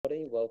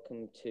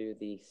Welcome to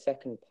the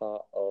second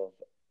part of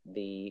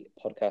the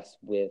podcast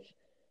with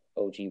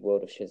OG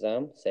World of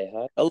Shazam. Say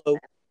hi. Hello.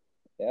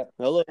 Yeah.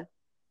 Hello.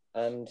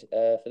 And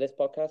for this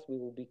podcast, we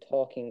will be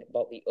talking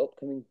about the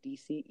upcoming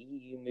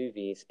DCEU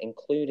movies,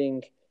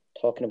 including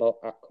talking about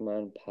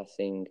Aquaman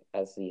passing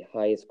as the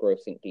highest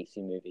grossing DC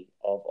movie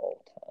of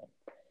all time.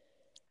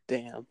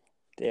 Damn.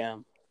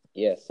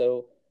 Yeah,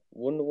 so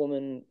Wonder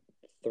Woman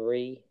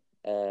 3,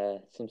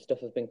 some stuff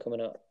has been coming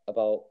out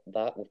about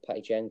that with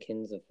Patty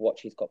Jenkins of what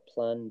she's got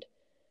planned.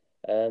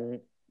 And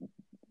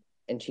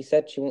she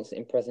said she wants it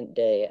in present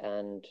day.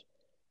 And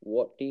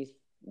what do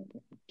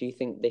you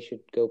think they should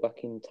go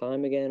back in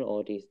time again,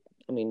 or do you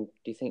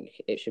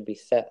think it should be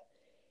set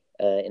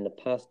in the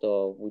past,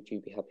 or would you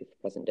be happy for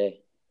present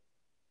day?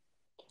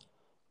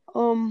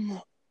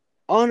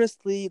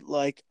 Honestly,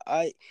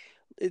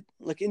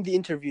 in the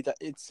interview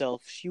that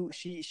itself,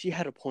 she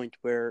had a point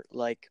where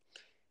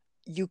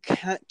you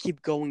can't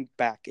keep going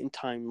back in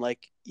time.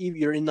 Like if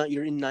you're in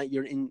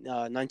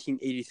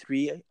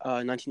 1983,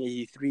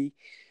 1983.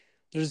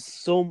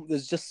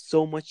 There's just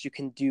so much you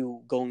can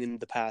do going in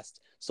the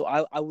past. So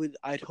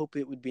I'd hope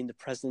it would be in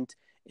present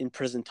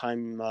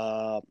time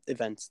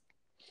events.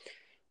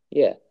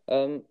 Yeah,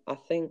 I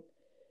think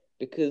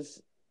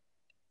because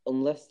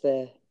unless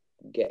they're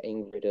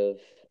getting rid of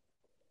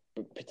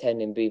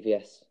pretending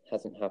BVS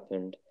hasn't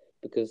happened,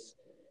 because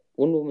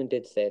Wonder Woman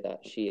did say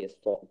that she has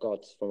fought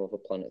gods from other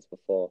planets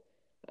before,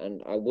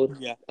 and I would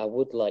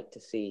like to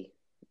see,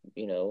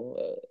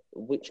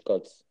 which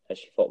gods has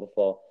she fought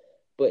before.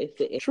 But if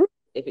it's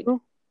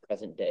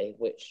present day,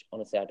 which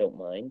honestly I don't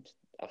mind,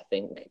 I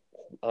think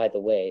either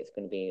way it's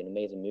going to be an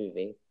amazing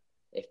movie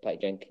if Patty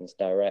Jenkins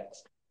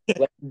directs.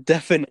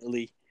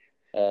 Definitely.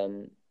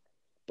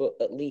 But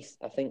at least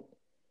I think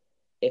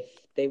if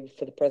they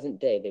for the present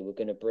day they were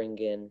going to bring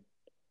in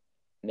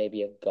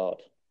maybe a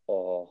god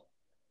or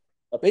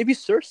maybe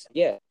Cersei.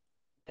 Yeah,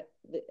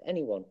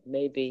 anyone.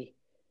 Maybe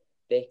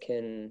they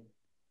can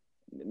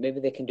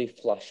do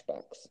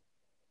flashbacks.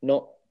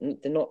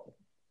 They're not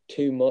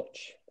too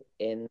much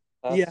in the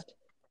past. Yeah,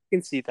 I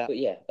can see that. But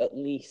yeah, at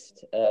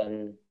least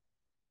some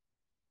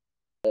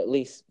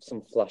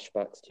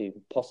flashbacks to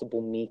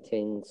possible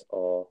meetings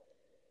or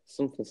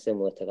something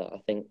similar to that. I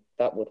think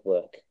that would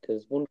work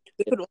because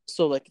they could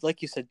also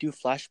like you said do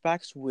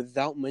flashbacks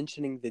without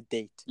mentioning the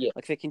date. Yeah,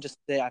 like they can just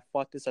say I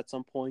fought this at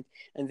some point,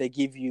 and they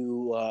give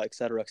you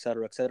etc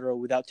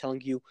without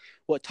telling you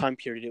what time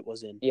period it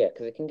was in. Yeah,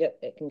 because it can get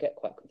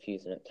quite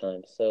confusing at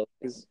times. So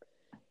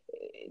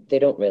they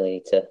don't really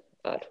need to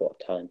add what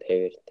time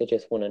period. They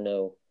just want to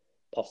know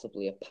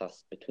possibly a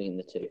past between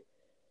the two,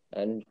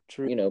 and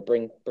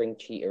bring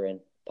Cheetah in,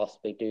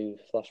 possibly do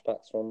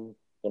flashbacks from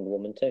Wonder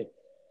Woman 2.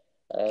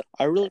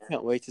 I really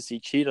can't wait to see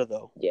Cheetah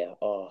though. Yeah.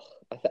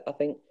 I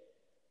think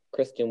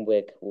Kristen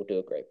Wiig will do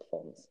a great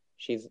performance.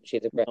 She's a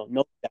great.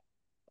 No.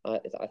 I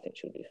think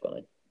she'll do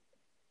fine.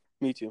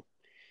 Me too.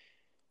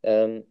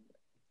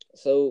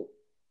 So,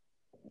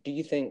 do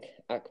you think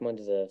Aquaman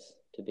deserves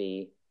to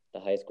be the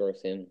highest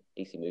grossing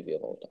DC movie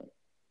of all time?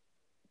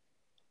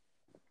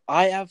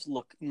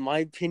 In my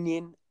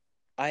opinion,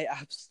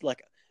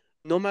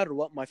 no matter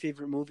what, my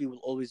favorite movie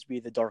will always be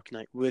The Dark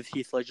Knight with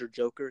Heath Ledger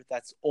Joker.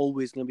 That's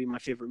always going to be my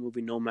favorite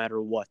movie no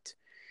matter what.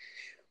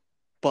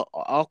 But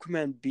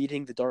Aquaman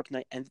beating The Dark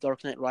Knight and The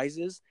Dark Knight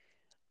Rises,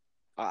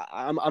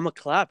 I'm a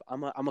clap.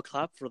 I'm a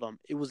clap for them.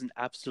 It was an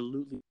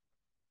absolutely.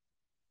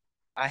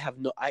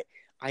 I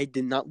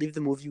did not leave the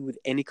movie with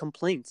any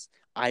complaints.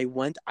 I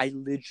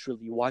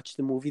literally watched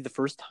the movie the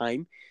first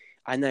time,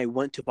 and I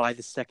went to buy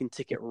the second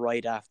ticket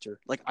right after.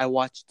 Like I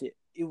watched it.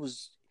 It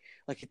was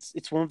like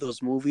it's one of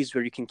those movies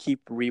where you can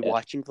keep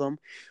rewatching them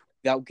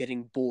without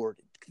getting bored.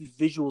 The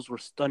visuals were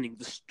stunning.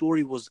 The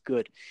story was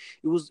good.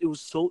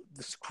 The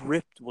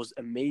script was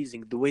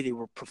amazing. The way they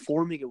were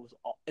performing it was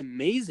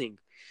amazing.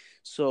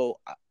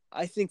 So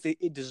I think that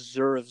it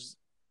deserves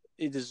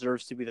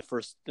to be the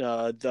first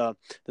the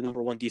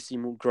number one DC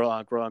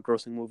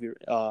grossing movie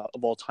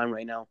of all time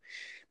right now,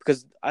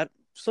 because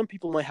some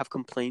people might have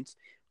complaints.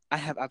 I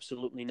have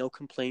absolutely no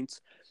complaints,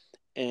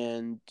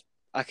 and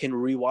I can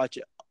rewatch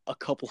it a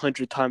couple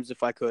hundred times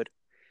if I could.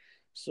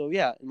 So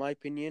yeah, in my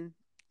opinion,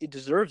 it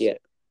deserves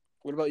it.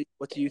 What about you?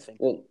 What do you think?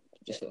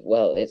 It's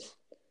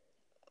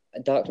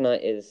Dark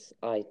Knight is.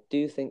 I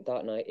do think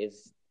Dark Knight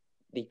is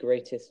the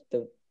greatest,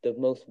 the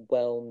most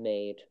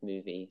well-made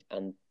movie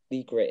and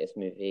the greatest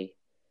movie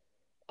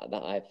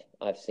that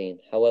I've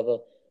seen. However,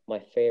 my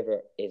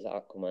favorite is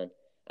Aquaman,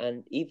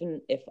 and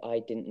even if I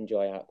didn't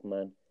enjoy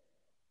Aquaman,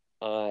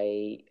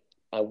 I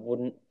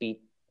wouldn't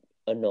be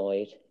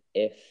annoyed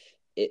if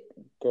it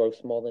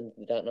grossed more than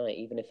Dark Knight,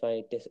 even if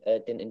I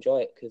didn't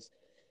enjoy it, because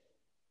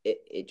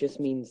it just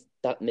means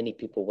that many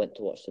people went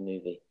to watch the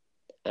movie,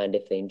 and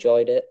if they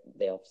enjoyed it,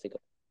 they obviously got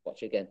to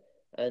watch it again,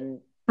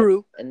 and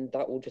True, and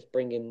that will just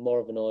bring in more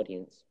of an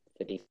audience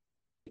for DC,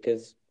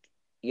 because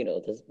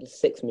there's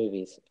 6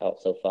 movies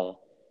out so far,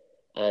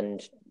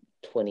 and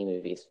 20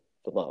 movies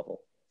for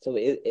Marvel, so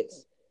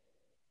it's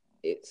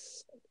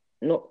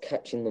not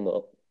catching them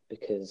up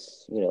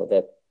because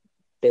they're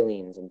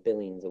billions and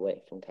billions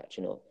away from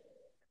catching up.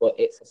 But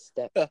it's a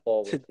step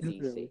forward for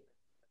Definitely.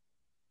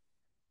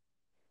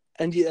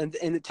 DC.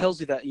 And it tells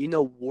you that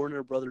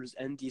Warner Brothers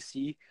and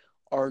DC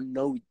are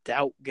no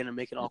doubt gonna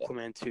make an Yeah.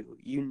 Aquaman 2.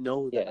 You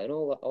know that. Yeah, and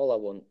all I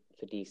want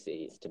for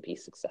DC is to be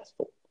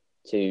successful,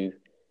 to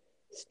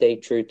stay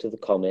true to the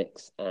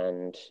comics,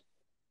 and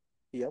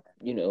Yep.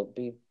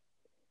 be.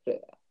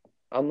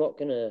 I'm not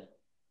gonna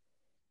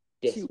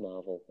diss See,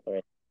 Marvel or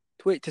anything.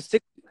 wait, to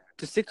stick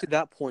to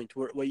that point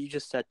where what you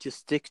just said, to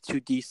stick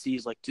to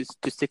DC's, like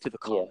just to stick to the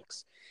Yeah.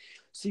 comics.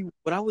 See,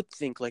 what I would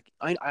think, like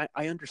I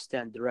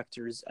understand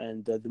directors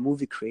and the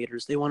movie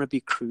creators, they want to be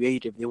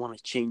creative, they want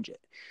to change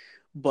it,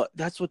 but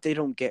that's what they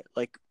don't get.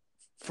 Like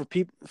for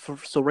people,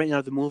 so right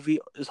now the movie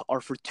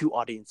are for two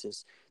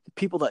audiences: the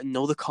people that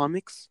know the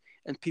comics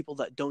and people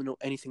that don't know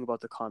anything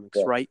about the comics,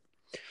 Yeah. right?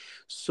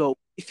 So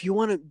if you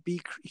want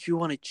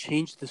to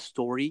change the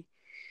story,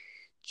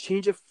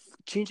 change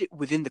it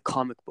within the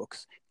comic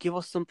books. Give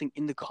us something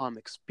in the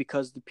comics,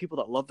 because the people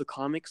that love the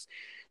comics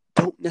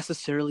don't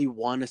necessarily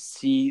want to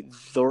see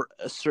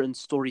a certain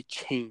story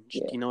changed.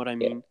 Yeah. You know what I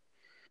Yeah. mean?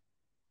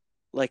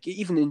 Like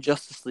even in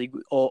Justice League,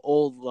 the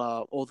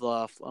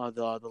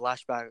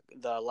lashback,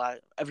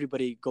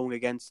 everybody going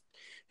against,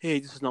 hey,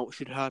 this is not what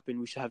should happen.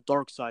 We should have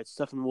Darkseid.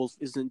 Steppenwolf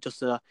he's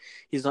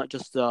not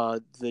just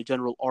the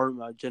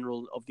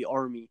general of the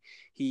army.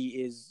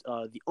 He is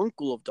the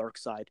uncle of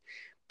Darkseid.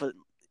 But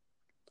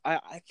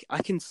I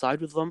can side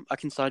with them. I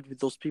can side with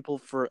those people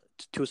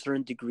to a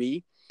certain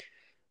degree,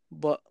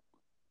 but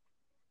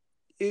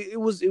it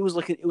was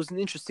an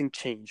interesting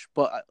change.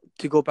 But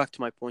to go back to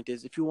my point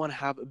is, if you want to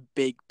have a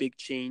big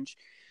change,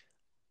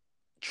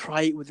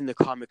 try it within the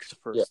comics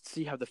first. Yeah.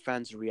 See how the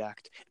fans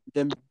react,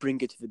 then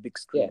bring it to the big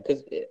Yeah, screen.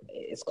 because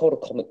it's called a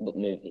comic book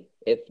movie.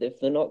 If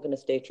they're not going to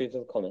stay true to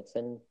the comics,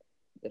 then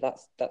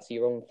that's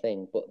your own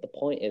thing. But the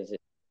point is,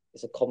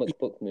 it's a comic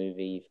book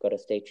movie. You've got to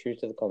stay true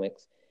to the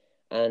comics,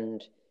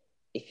 and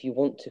if you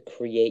want to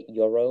create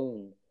your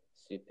own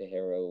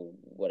superhero,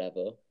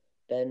 whatever,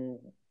 then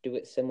do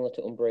it similar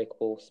to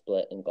Unbreakable,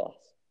 Split, and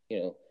Glass.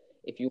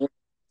 If you want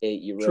to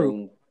create your True.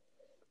 own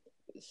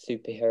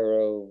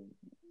superhero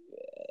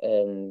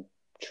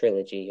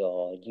trilogy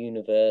or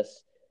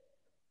universe,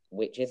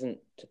 which isn't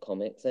to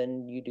comics,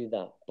 then you do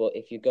that. But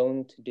if you're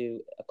going to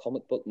do a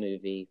comic book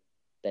movie,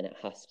 then it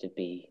has to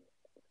be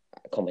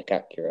comic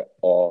accurate,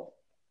 or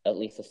at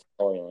least a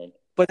storyline.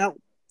 But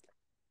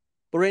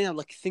right now,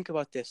 like, think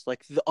about this.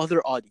 Like, the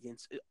other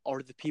audience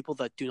are the people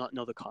that do not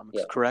know the comics,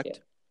 Yeah, correct? yeah.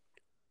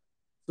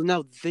 So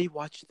now they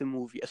watch the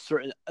movie, a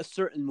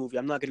certain movie.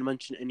 I'm not going to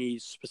mention any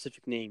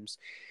specific names,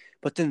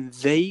 but then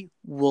they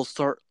will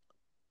start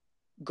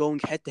going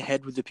head to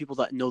head with the people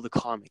that know the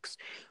comics,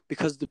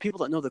 because the people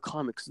that know the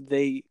comics,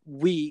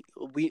 we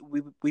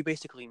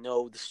basically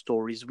know the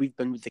stories. We've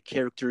been with the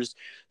characters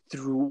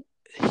through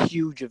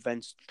huge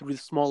events, through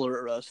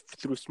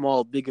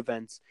small big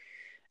events,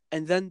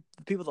 and then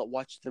the people that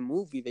watch the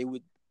movie, they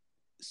would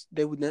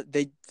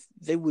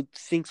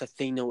think that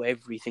they know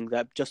everything,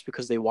 that just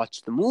because they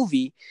watch the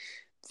movie,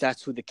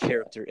 that's who the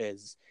character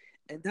is,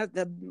 and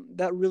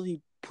that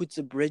really puts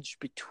a bridge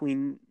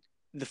between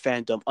the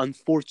fandom,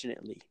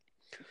 unfortunately.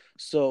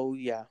 So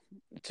yeah,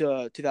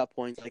 to that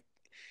point, like,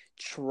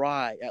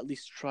 at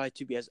least try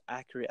to be as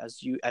accurate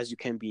as you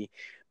can be,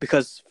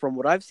 because from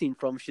what I've seen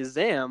from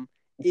Shazam,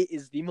 it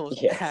is the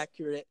most Yes.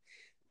 accurate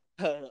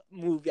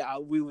movie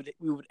we would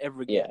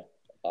ever Yeah.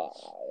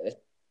 get.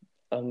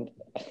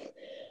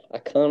 I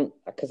can't,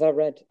 because I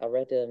read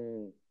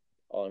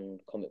on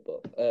Comic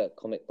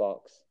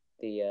Box,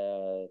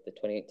 the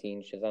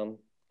 2018 Shazam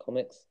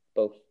comics,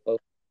 both.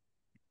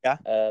 Yeah.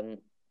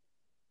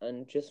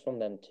 And just from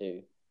them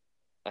two,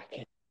 I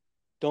can.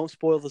 Don't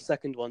spoil the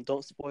second one.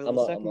 Don't spoil I'm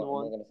the not. second I'm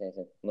one. not gonna say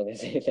anything. I'm not gonna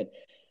say anything.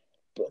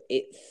 But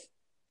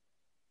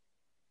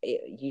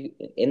you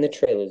in the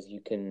trailers you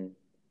can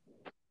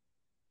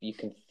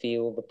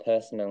feel the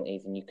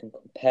personalities, and you can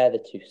compare the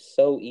two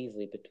so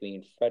easily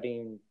between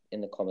Freddy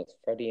in the comics,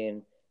 Freddy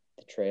in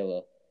the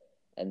trailer,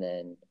 and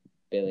then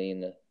Billy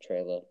in the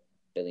trailer,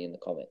 Billy in the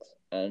comics.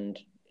 And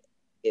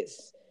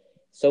it's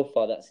so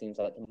far that seems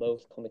like the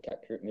most comic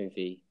accurate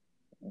movie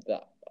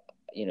that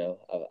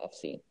I've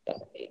seen.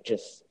 That it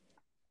just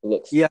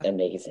looks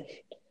amazing.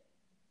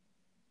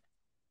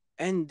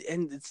 And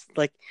it's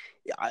like,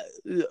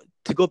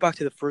 to go back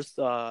to the first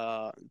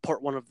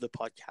part one of the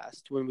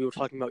podcast, when we were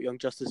talking about Young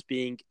Justice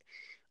being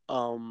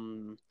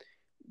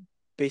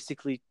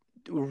basically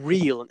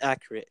real and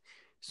accurate.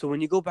 So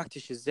when you go back to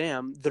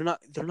Shazam,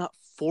 they're not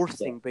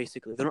forcing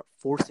basically. They're not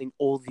forcing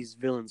all these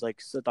villains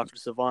like Dr.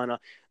 Sivana,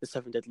 the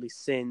Seven Deadly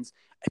Sins,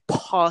 a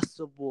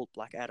possible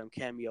Black Adam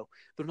cameo.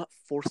 They're not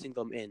forcing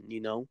them in.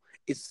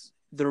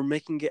 They're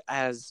making it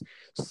as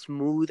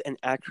smooth and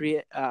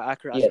accurate as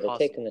possible. Yeah, they're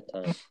taking the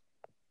time.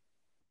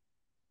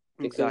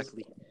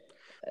 Exactly.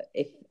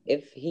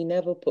 If he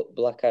never put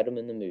Black Adam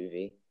in the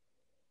movie,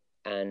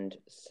 and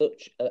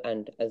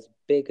as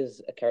big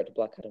as a character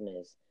Black Adam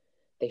is,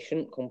 they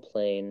shouldn't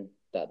complain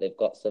that they've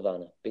got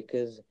Savannah,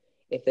 because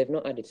if they've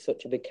not added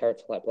such a big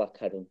character like Black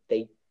Adam,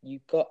 they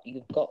you've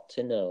got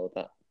to know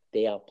that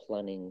they are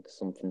planning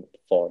something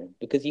for him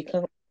because you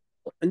can't.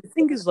 And the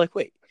thing is, like,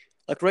 wait,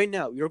 like right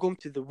now, you're going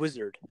to the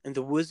Wizard, and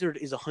the Wizard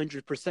is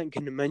 100%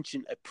 going to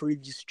mention a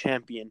previous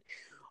champion.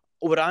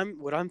 What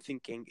I'm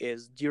thinking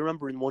is, do you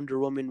remember in Wonder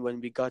Woman when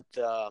we got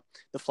the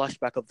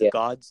flashback of the Yeah,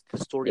 gods, the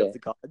story yeah, of the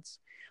gods?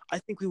 I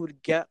think we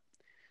would get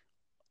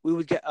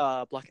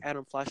a Black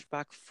Adam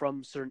flashback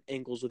from certain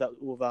angles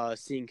without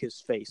seeing his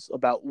face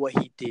about what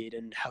he did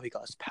and how he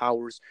got his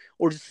powers,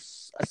 or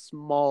just a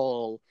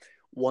small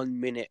 1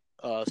 minute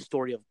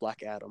story of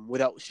Black Adam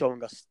without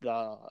showing us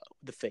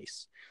the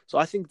face. So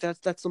I think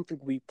that's something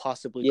we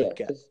possibly yeah. could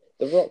get. Because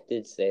The Rock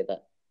did say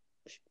that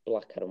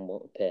Black Adam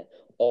won't appear,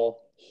 or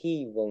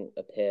he won't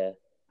appear.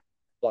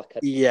 Black Adam.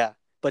 Yeah,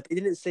 but they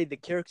didn't say the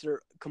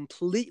character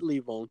completely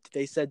won't.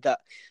 They said that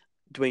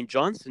Dwayne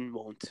Johnson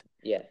won't.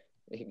 Yeah,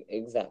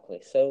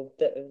 exactly. So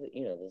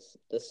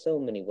there's so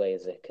many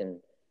ways it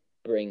can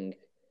bring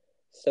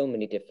so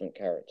many different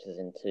characters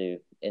into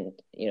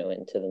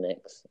the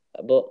mix.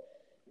 But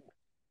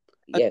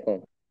And, yeah, go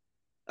on.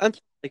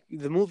 and like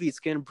the movie is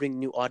gonna bring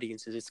new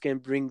audiences. It's gonna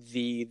bring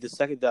the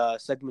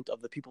segment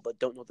of the people that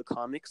don't know the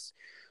comics.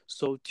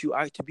 So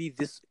to be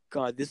this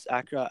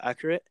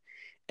accurate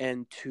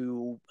and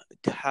to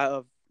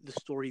have the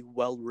story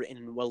well written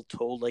and well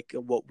told, like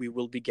what we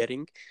will be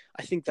getting,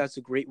 I think that's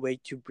a great way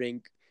to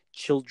bring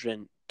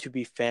children to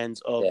be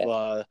fans of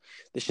Yeah,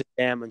 the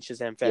Shazam and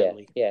Shazam yeah,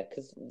 family. yeah.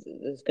 Because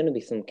there's going to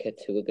be some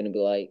kids who are going to be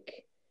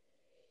like,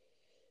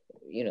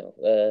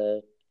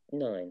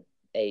 9,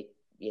 8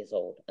 years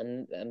old,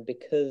 and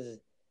because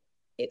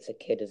it's a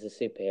kid as a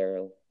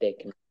superhero, they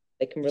can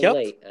Yep,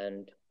 relate,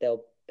 and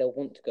they'll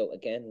want to go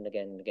again and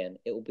again and again.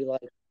 It will be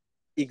like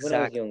when I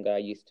was exactly. younger, I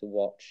used to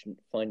watch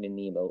Finding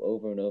Nemo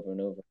over and over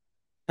and over.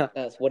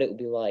 That's what it would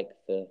be like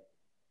for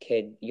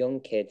young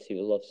kids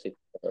who love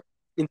superheroes.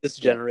 In this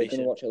Yeah, they're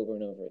gonna generation. watch over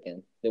and over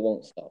again. They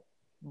won't stop.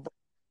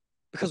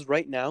 Because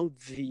right now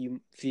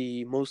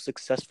the most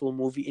successful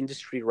movie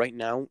industry right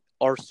now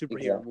are superhero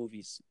Exactly.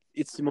 movies.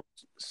 It's the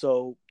most,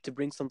 so to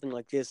bring something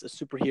like this, a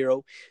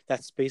superhero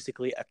that's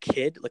basically a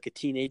kid, like a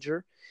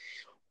teenager,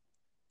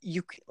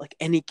 like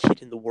any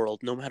kid in the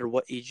world, no matter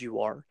what age you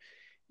are,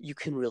 you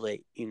can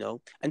relate, you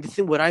know. And the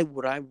thing, what I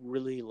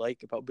really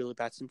like about Billy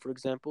Batson, for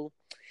example,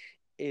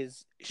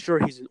 is sure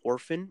he's an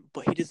orphan,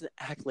 but he doesn't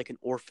act like an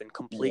orphan Yeah.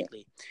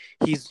 completely.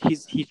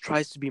 He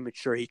tries to be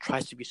mature. He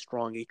tries to be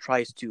strong. He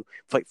tries to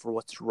fight for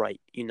what's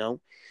right. You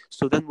know.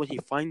 So then when he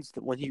finds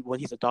that when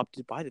he's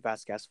adopted by the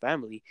Vasquez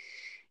family,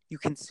 you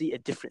can see a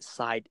different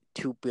side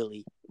to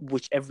Billy,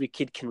 which every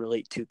kid can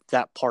relate to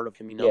that part of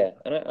him. You know. Yeah,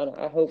 and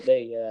I hope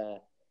they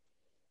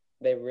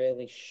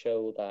really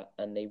show that,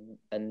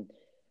 and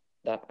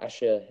that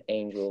Asher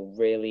Angel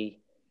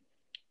really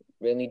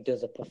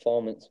does a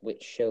performance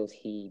which shows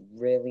he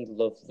really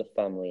loves the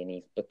family and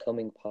he's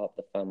becoming part of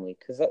the family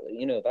because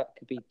that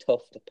could be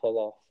tough to pull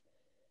off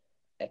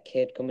a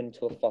kid coming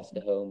into a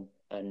foster home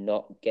and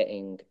not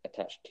getting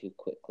attached too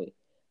quickly.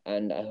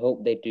 And I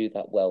hope they do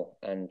that well.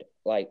 And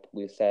like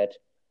we said,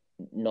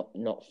 not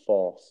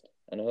forced.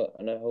 And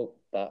I hope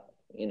that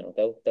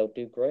they'll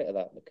do great at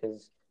that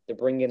because they're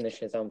bringing the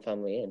Shazam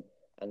family in,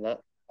 and that.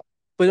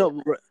 But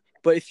no,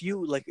 but if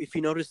you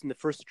notice in the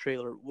first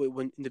trailer,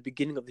 when in the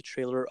beginning of the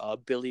trailer,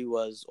 Billy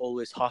was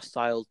always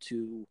hostile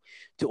to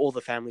all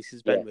the families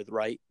he's Yeah, been with,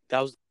 right? That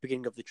was the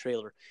beginning of the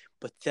trailer.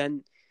 But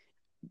then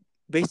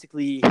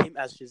basically him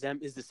as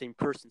Shazam is the same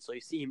person, so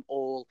you see him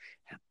all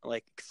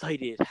like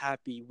excited,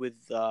 happy with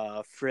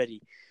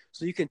Freddy.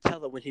 So you can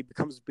tell that when he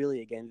becomes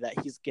Billy again, that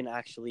he's gonna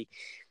actually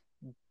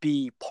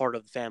be part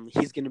of the family.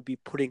 He's gonna be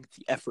putting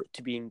the effort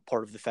to being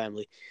part of the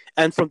family.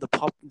 And from the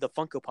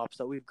Funko Pops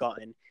that we've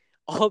gotten,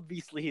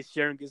 obviously he's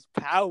sharing his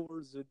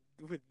powers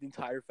with the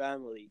entire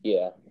family.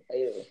 yeah.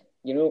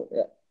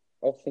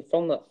 Obviously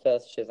from that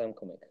first Shazam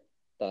comic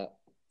that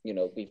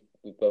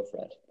we've both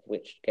read,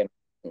 which came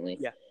recently.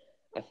 Yeah.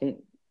 I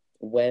think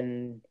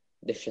when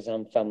the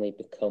Shazam family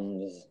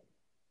becomes,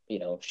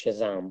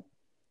 Shazam,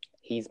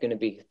 he's going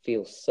to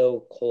feel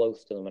so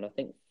close to them, and I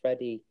think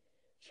Freddy,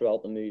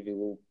 throughout the movie,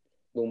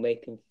 will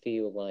make him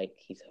feel like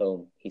he's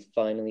home. He's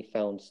finally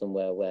found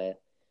somewhere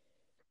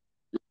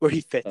Where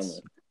he fits.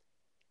 family.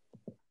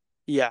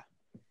 Yeah.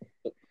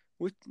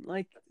 With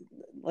like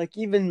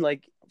even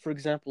like for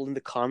example in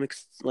the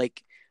comics,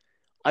 like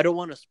I don't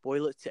want to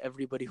spoil it to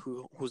everybody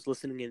who's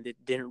listening and they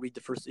didn't read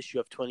the first issue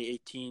of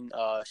 2018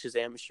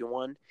 Shazam issue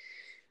 1.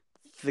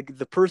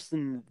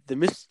 The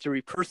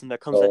mystery person that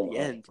comes at Oh the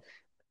my. end,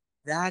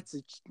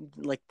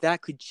 like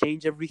that could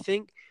change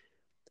everything,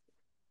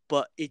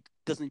 but it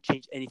doesn't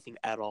change anything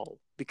at all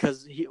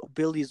because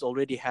Billy's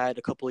already had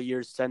a couple of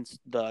years since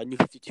the New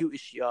 52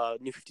 issue,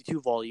 New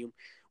 52 volume,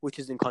 which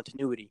is in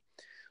continuity.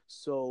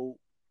 So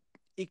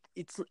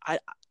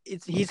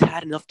he's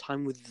had enough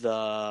time with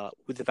the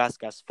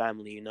Vasquez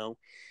family, you know.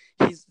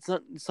 It's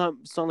not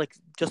like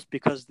just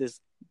because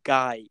this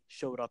guy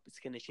showed up, it's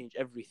gonna change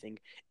everything.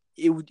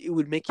 It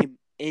would make him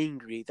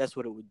angry. That's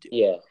what it would do.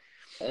 Yeah,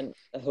 and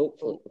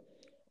hopefully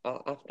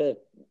after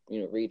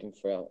reading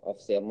throughout,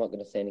 obviously I'm not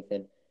going to say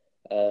anything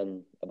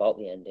about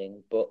the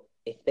ending. But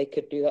if they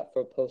could do that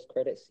for a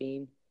post-credit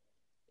scene,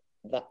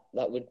 that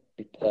would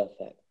be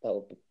perfect. That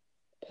would be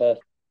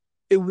perfect.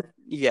 It would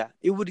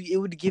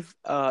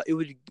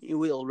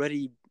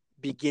already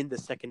begin the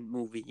second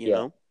movie, you Yeah.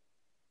 know.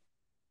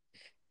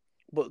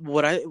 But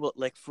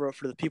like for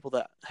the people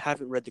that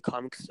haven't read the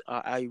comics,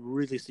 I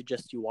really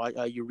suggest you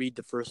read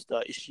the first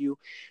issue,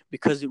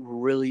 because it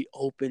really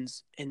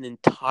opens an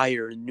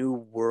entire new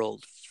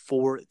world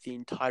for the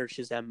entire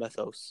Shazam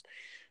mythos.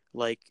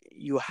 Like,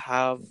 you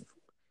have,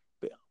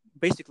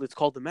 basically, it's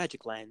called the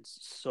Magic Lands.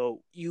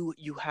 So you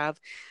have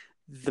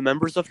the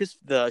members of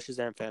the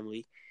Shazam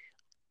family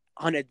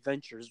on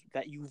adventures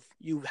that you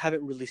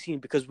haven't really seen,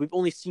 because we've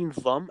only seen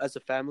them as a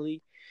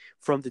family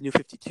from the New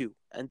 52,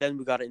 and then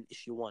we got it in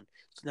issue 1.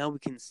 So now we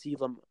can see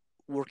them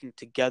working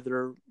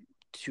together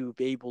to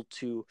be able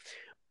to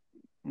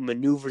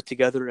maneuver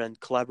together and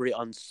collaborate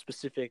on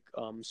specific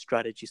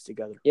strategies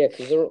together. Yeah,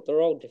 because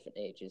they're all different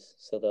ages,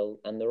 so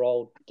they're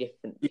all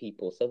different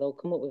people, so they'll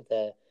come up with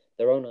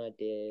their own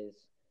ideas.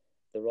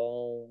 They're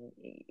all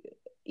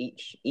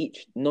each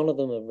none of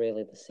them are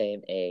really the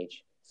same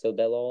age, so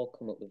they'll all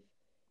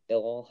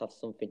have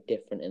something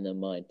different in their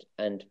mind,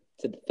 and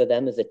for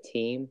them as a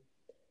team,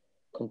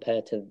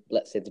 compared to,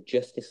 let's say, the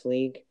Justice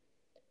League,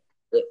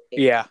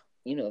 Yeah,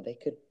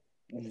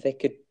 they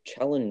could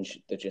challenge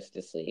the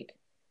Justice League.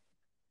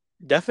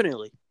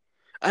 definitely.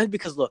 And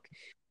because, look,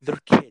 they're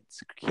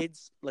kids,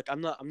 like,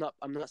 I'm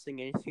not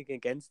saying anything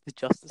against the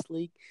Justice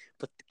League,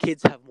 but the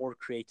kids have more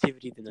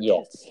creativity than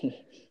adults. Yes.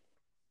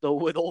 So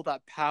with all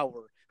that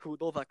power,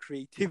 with all that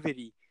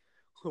creativity,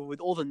 with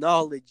all the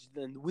knowledge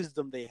and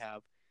wisdom they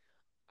have,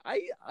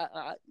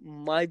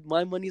 my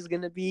money's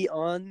gonna be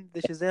on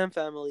the Shazam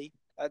family.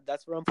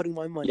 That's where I'm putting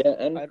my money. Yeah,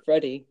 and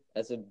Freddy,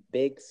 as a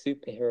big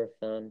superhero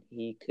fan,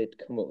 he could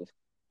come up with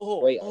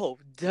great ideas.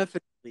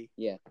 Definitely.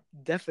 Yeah,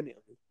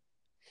 definitely.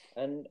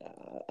 and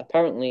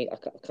apparently, I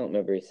can't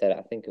remember who said it.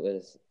 I think it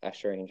was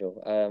Asher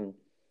Angel.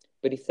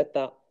 But he said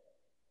that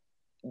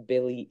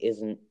Billy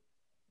isn't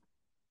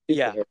superhero.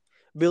 Yeah,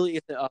 Billy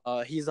is.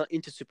 He's not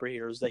into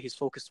superheroes. That he's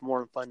focused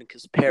more on finding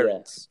his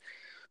parents. Yeah.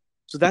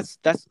 So that's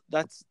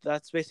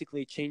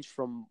basically a change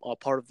from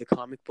part of the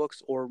comic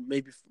books, or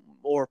maybe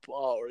or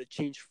a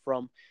change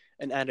from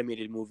an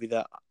animated movie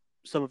that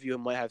some of you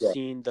might have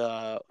seen,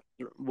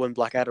 when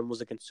Black Adam was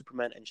against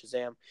Superman and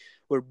Shazam,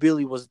 where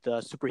Billy was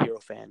the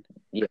superhero fan.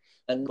 Yeah,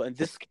 but in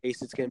this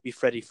case, it's going to be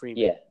Freddie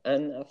Freeman. Yeah,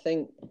 and I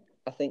think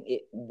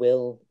it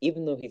will,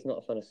 even though he's not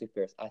a fan of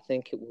superheroes, I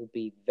think it will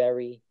be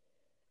very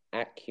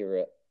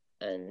accurate,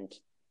 and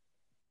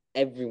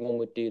everyone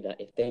would do that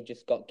if they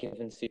just got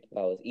given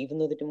superpowers. Even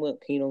though they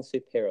weren't keen on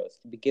superheroes,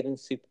 to be given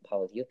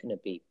superpowers, you're going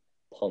to be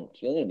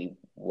pumped. You're going to be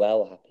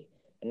well happy.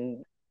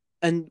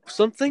 And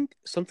something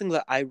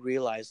that I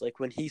realized, like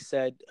when he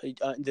said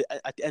at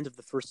the end of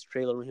the first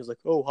trailer, when he was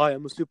like, "Oh, hi,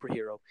 I'm a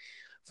superhero,"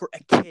 for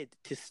a kid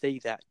to say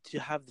that, to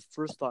have the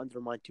first thought in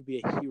their mind to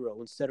be a hero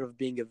instead of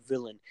being a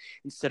villain,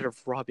 instead of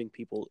robbing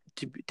people,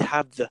 to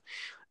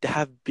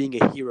have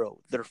being a hero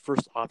their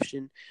first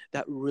option,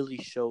 that really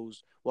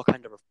shows what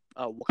kind of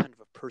a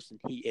person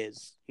he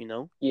is, you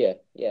know? Yeah,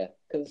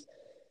 because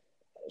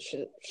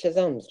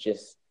Shazam's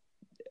just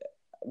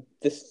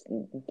this.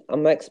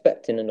 I'm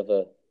expecting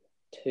another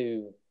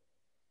two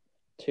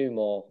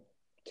more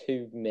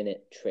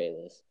 2-minute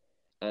trailers,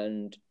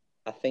 and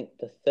I think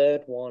the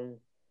third one,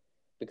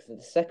 because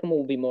the second one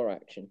will be more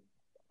action.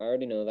 I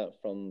already know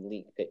that from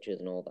leaked pictures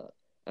and all that,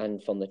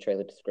 and from the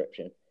trailer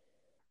description.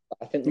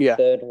 I think the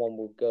third one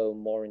will go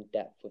more in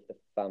depth with the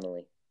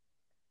family.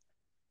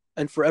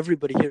 And for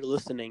everybody here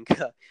listening,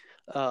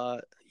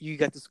 you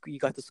got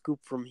the scoop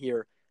from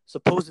here.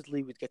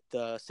 Supposedly, we'd get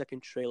the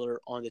second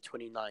trailer on the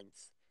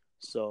 29th.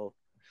 So,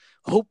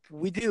 hope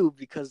we do,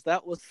 because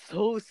that was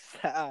so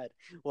sad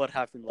what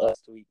happened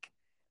last week.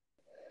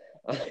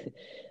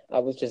 I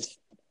was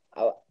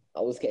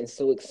getting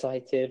so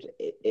excited.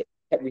 It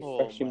kept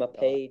refreshing my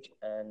page,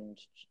 and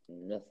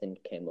nothing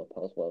came up.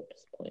 I was well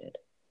disappointed.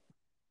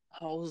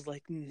 I was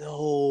like,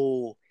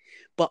 no.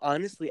 But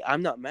honestly,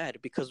 I'm not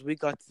mad, because we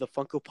got the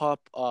Funko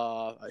Pop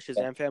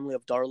Shazam family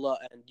of Darla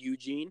and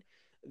Eugene.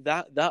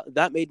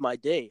 That made my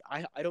day.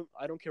 I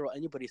don't care what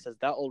anybody says.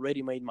 That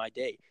already made my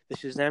day. The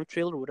Shazam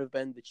trailer would have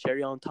been the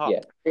cherry on top.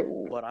 Yeah.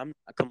 But I'm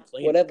not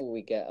complaining. Whatever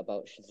we get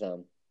about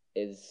Shazam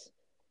is,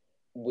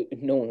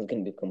 no one's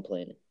going to be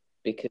complaining,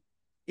 because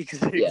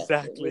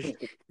exactly.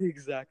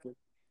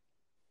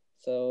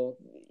 So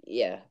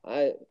yeah,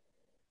 I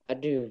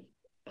do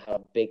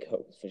have big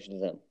hopes for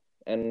Shazam,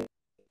 and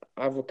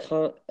at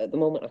the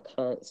moment I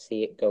can't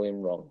see it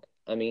going wrong.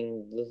 I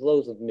mean, there's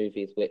loads of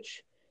movies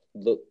which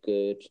look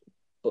good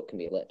but can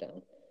be let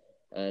down,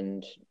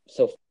 and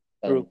so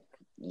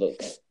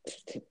looks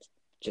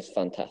just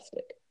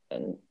fantastic.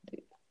 And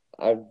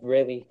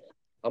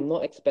I'm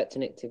not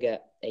expecting it to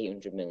get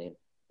 800 million,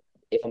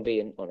 if I'm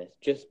being honest,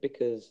 just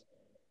because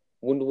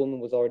Wonder Woman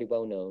was already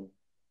well known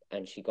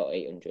and she got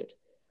 800.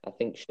 I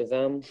think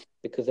Shazam,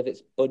 because of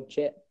its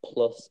budget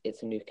plus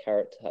it's a new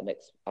character,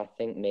 makes, I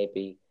think,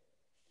 maybe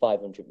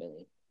 500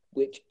 million,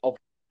 which of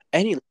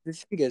any the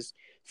thing is,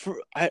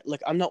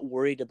 I'm not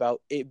worried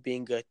about it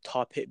being a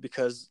top hit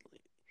because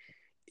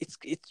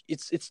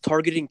it's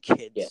targeting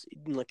kids. Yeah.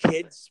 Like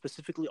kids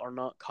specifically are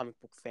not comic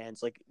book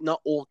fans. Like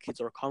not all kids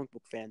are comic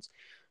book fans.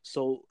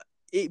 So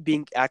it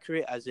being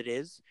accurate as it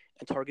is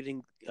and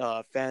targeting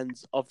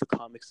fans of the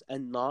comics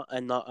and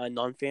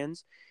non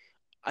fans,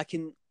 I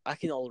can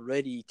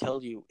already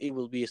tell you it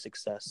will be a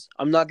success.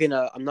 I'm not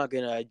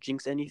gonna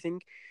jinx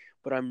anything,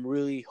 but I'm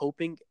really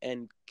hoping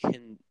and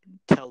can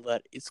tell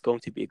that it's going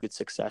to be a good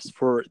success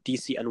for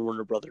DC and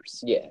Warner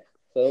Brothers. Yeah.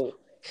 So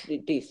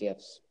DC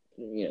has,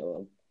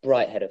 a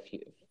bright head of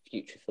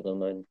future for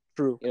them, and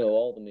True.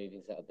 all the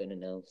movies that have been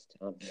announced.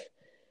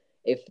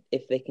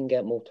 If they can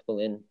get multiple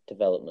in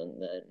development,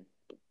 then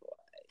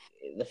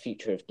the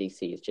future of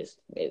DC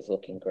is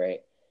looking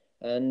great,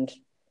 and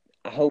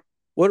I hope.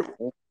 What?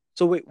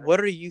 So wait, what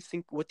do you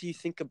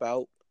think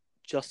about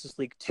Justice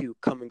League 2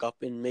 coming up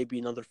in maybe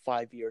another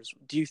 5 years?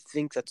 Do you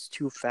think that's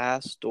too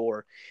fast,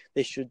 or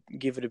they should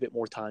give it a bit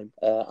more time?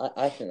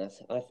 I think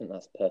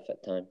that's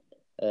perfect time,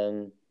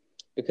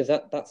 because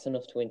that's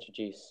enough to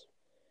introduce.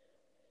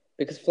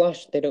 Because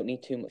Flash, they don't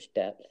need too much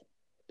depth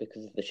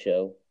because of the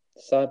show.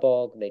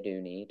 Cyborg, they do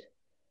need.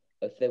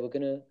 If they were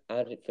gonna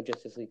add it for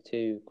Justice League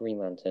 2, Green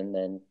Lantern,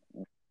 then.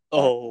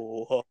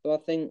 Oh, So I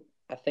think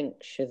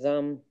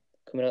Shazam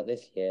coming out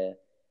this year,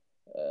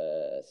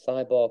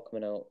 Cyborg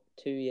coming out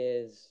 2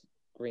 years,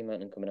 Green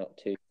Lantern coming out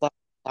 2.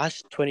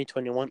 Flash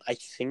 2021. I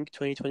think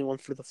 2021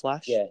 for the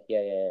Flash. Yeah.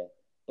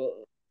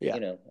 But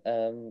Yeah.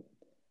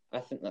 I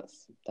think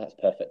that's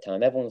perfect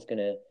time. Everyone's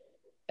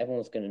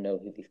gonna know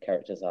who these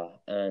characters are,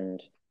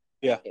 and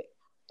Yeah.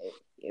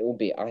 it will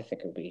be. I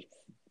think it will be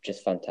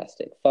just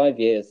fantastic. 5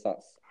 years.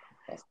 That's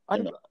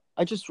enough.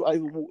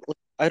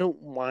 I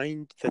don't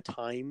mind the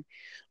time.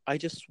 I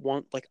just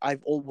want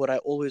what I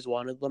always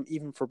wanted them,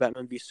 even for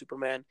Batman v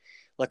Superman,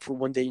 like for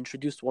when they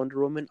introduced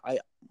Wonder Woman.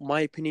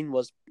 My opinion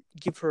was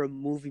give her a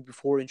movie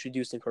before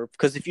introducing her,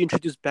 because if you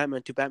introduce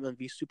Batman to Batman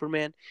v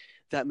Superman,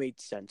 that made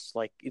sense.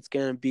 Like it's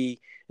gonna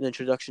be an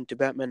introduction to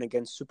Batman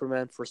against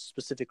Superman for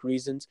specific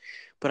reasons,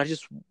 but I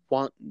just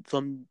want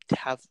them to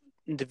have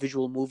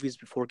individual movies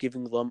before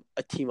giving them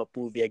a team up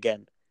movie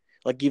again.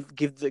 Like give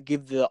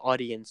the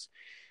audience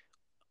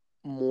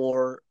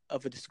more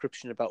of a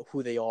description about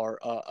who they are,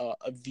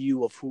 a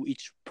view of who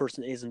each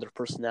person is and their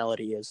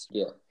personality is.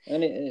 Yeah,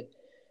 and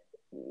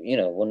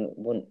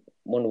Wonder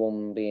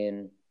Woman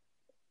being,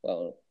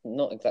 well,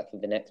 not exactly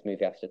the next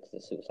movie after, because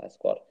it's Suicide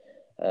Squad,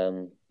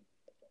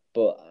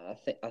 but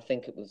I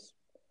think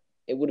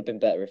it would have been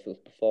better if it was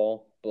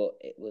before, but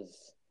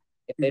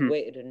if they'd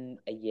waited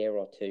a year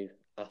or two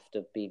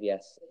after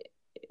BVS,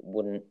 it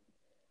wouldn't.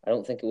 I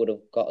don't think it would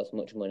have got as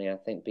much money. I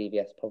think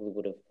BVS probably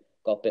would have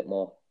got a bit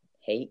more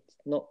hate,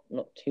 not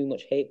too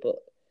much hate, but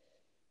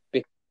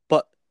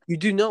you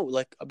do know,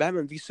 like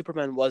Batman v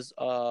Superman was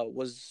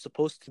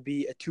supposed to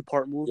be a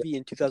 2-part movie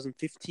in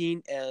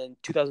 2015 and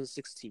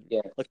 2016.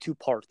 Yeah, like 2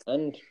 parts.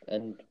 And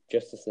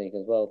Justice League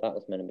as well. That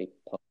was meant to be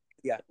part.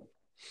 Yeah,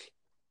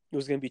 it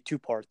was going to be 2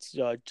 parts,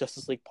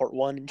 Justice League Part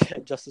 1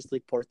 and Justice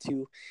League Part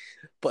 2.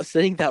 But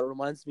saying that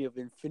reminds me of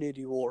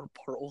Infinity War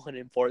Part 1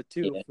 and Part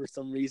 2 for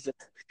some reason.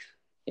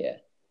 Yeah.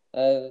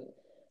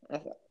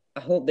 I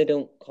hope they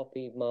don't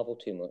copy Marvel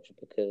too much,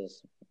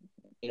 because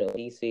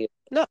DC.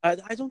 No, I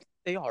don't think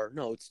they are.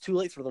 No, it's too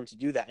late for them to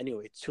do that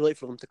anyway. It's too late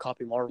for them to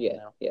copy Marvel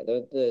now. Yeah,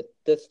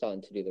 they're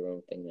starting to do their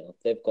own thing now.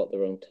 They've got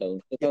their own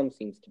tone. The film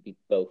seems to be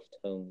both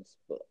tones,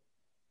 but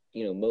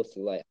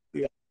mostly light.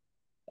 Yeah.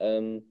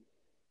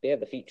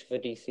 The future for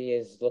DC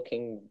is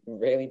looking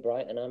really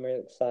bright, and I'm really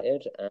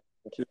excited. And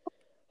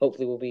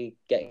hopefully, we'll be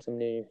getting some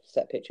new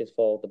set pictures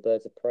for the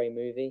Birds of Prey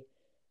movie.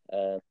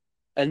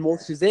 And more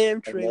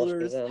Shazam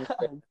trailers, and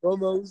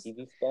promos,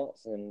 TV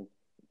spots, and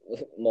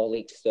more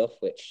leaked stuff,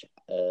 which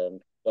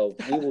so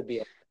we will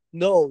be.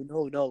 No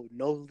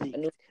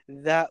leak.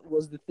 That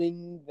was the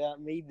thing that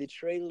made the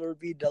trailer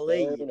be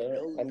delayed.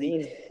 No I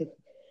mean,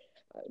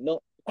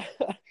 not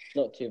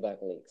too bad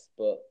leaks,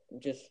 but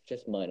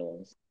just minor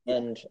ones. Yeah.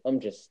 And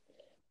I'm just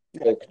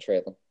Joker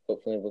trailer.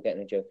 Hopefully, we're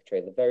getting a Joker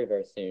trailer very,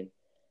 very soon.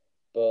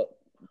 But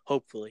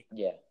hopefully,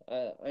 yeah,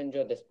 I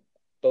enjoyed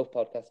both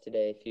podcasts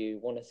today. If you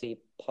want to see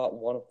part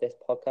 1 of this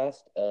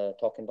podcast,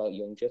 talking about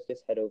Young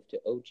Justice, head over to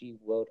OG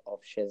World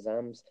of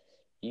Shazam's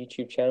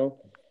YouTube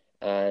channel,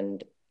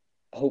 and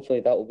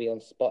hopefully that will be on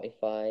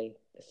Spotify,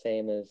 the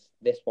same as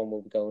this one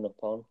will be going up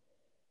on.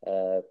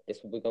 This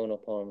will be going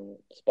up on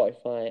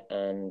Spotify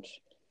and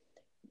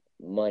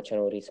my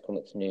channel, DC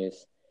Comics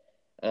News,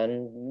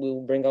 and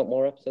we'll bring out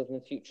more episodes in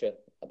the future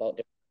about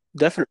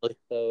definitely.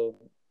 So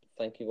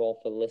thank you all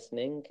for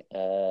listening.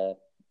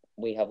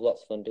 We have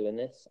lots of fun doing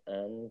this,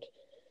 and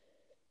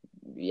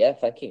yeah,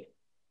 thank you.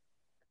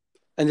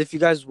 And if you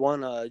guys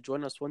want to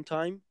join us one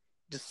time,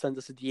 just send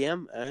us a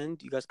DM, and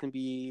you guys can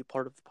be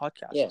part of the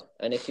podcast. Yeah,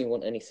 and if you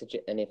want to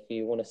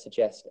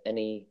suggest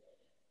any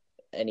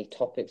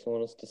topics you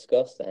want us to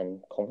discuss,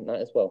 then comment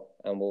that as well,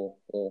 and we'll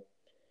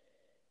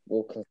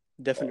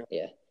definitely.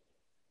 Yeah.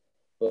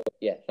 But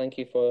yeah, thank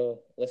you for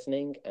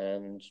listening,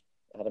 and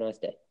have a nice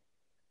day.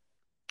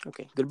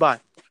 Okay, goodbye.